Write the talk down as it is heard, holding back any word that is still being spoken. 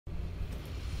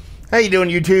How you doing,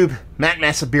 YouTube? Matt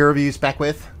Massive Beer Reviews back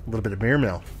with a little bit of beer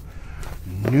mail.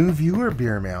 New viewer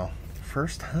beer mail.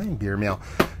 First time beer mail.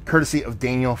 Courtesy of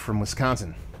Daniel from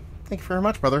Wisconsin. Thank you very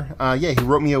much, brother. Yeah, he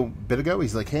wrote me a bit ago.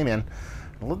 He's like, hey, man,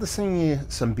 I'd love to send you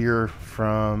some beer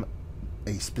from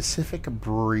a specific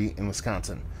brewery in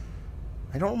Wisconsin.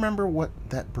 I don't remember what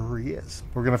that brewery is.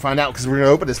 We're going to find out because we're going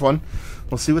to open this one.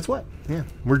 We'll see what's what. Yeah,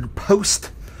 we're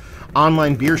post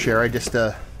online beer share. I just,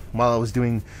 while I was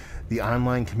doing the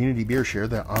online community beer share,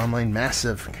 the online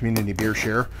massive community beer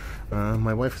share,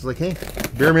 my wife was like, hey,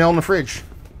 beer mail in the fridge.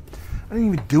 I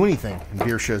didn't even do anything and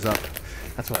beer shows up.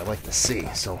 That's what I like to see.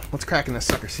 So let's crack in this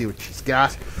sucker, see what she's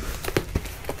got.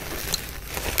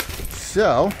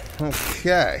 So,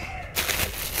 okay.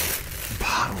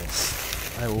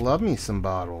 Bottles. I love me some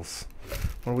bottles.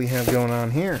 What do we have going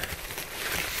on here?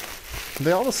 Are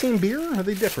they all the same beer or are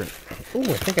they different? Oh,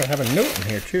 I think I have a note in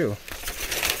here too.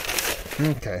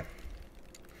 Okay.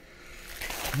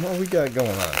 What we got going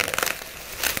on here?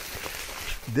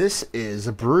 This is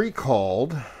a brewery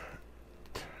called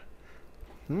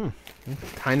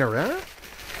Tainara?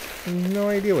 No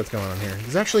idea what's going on here.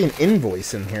 There's actually an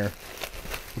invoice in here,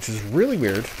 which is really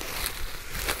weird.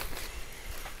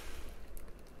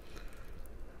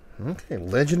 Okay,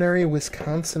 legendary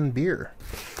Wisconsin beer.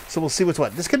 So we'll see what's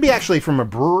what. This could be actually from a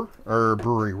brewer or a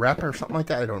brewery rep or something like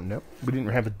that. I don't know. We didn't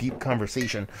have a deep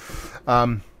conversation.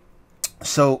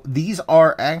 So these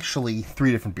are actually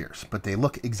 3 different beers, but they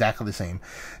look exactly the same.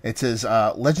 It says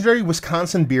legendary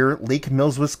Wisconsin beer, Lake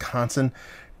Mills, Wisconsin.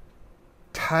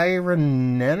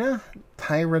 Tyranena?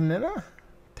 I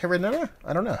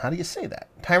don't know. How do you say that?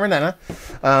 Tyranena.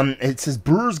 It says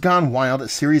Brewers Gone Wild, a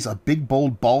series of big,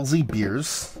 bold, ballsy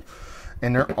beers.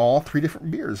 And they're all 3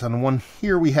 different beers. On one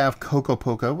here we have Coco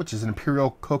Poco, which is an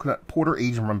imperial coconut porter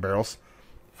aged in rum barrels.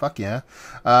 Fuck yeah.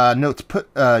 Notes,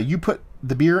 you put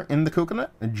the beer in the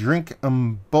coconut, drink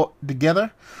them both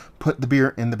together, put the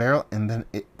beer in the barrel, and then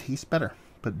it tastes better.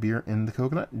 Put beer in the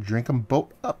coconut, drink them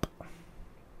both up.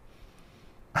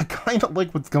 I kind of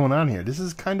like what's going on here. This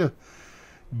is kind of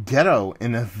ghetto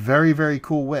in a very, very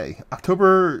cool way.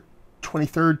 October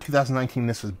 23rd, 2019,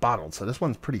 this was bottled, so this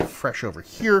one's pretty fresh over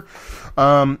here.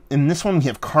 In this one, we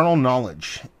have Carnal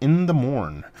Knowledge, In the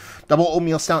Morn. Double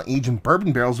oatmeal stout aged in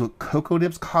bourbon barrels with cocoa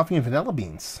nibs, coffee, and vanilla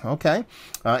beans. Okay.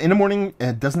 In the morning,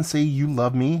 it doesn't say you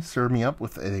love me. Serve me up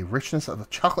with a richness of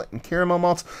chocolate and caramel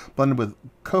malts blended with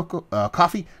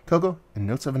coffee, cocoa, and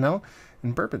notes of vanilla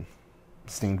and bourbon.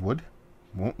 Stained wood.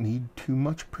 Won't need too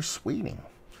much persuading.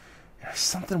 There's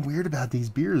something weird about these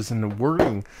beers and the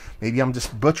wording. Maybe I'm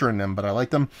just butchering them, but I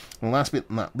like them. And last but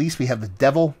not least, we have The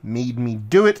Devil Made Me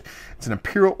Do It. It's an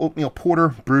imperial oatmeal porter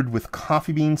brewed with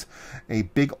coffee beans. A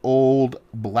big old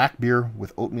black beer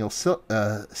with oatmeal silkness.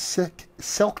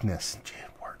 Gee,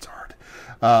 words hard.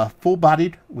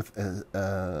 Full-bodied with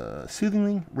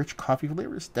soothingly rich coffee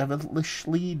flavors.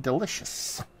 Devilishly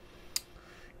delicious.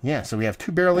 Yeah, so we have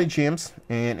 2 barrel-aged jams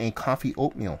and a coffee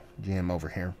oatmeal jam over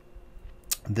here.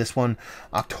 This one,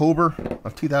 October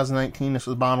of 2019, this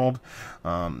was bottled.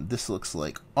 This looks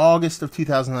like August of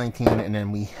 2019, and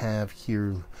then we have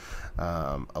here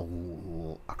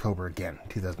October again,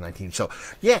 2019. So,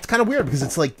 yeah, it's kind of weird because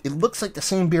it's like, it looks like the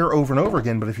same beer over and over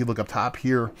again, but if you look up top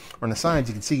here or on the sides,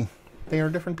 you can see they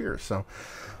are different beers. So,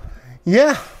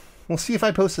 yeah, we'll see if I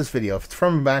post this video. If it's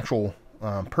from an actual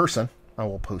person, I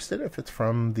will post it. If it's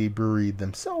from the brewery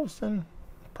themselves, then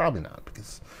probably not,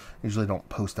 because I usually don't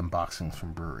post unboxings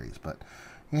from breweries. But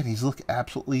yeah, these look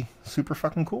absolutely super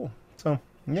fucking cool. So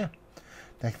yeah,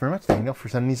 thank you very much, Daniel, for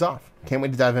sending these off. Can't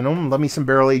wait to dive in on them. Love me some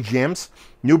barrel-aged jams.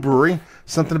 New brewery.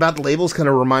 Something about the labels kind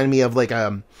of remind me of like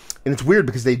and it's weird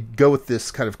because they go with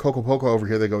this kind of Coco Poco over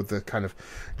here. They go with the kind of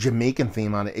Jamaican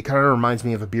theme on it. It kind of reminds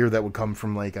me of a beer that would come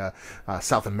from like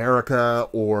South America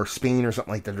or Spain or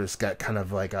something like that. It's got kind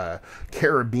of like a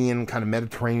Caribbean, kind of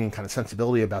Mediterranean kind of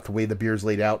sensibility about the way the beer's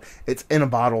laid out. It's in a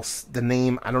bottle. The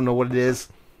name, I don't know what it is.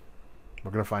 We're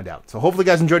going to find out. So hopefully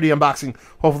you guys enjoyed the unboxing.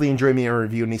 Hopefully you enjoy me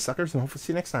reviewing these suckers. And hopefully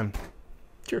see you next time.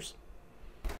 Cheers.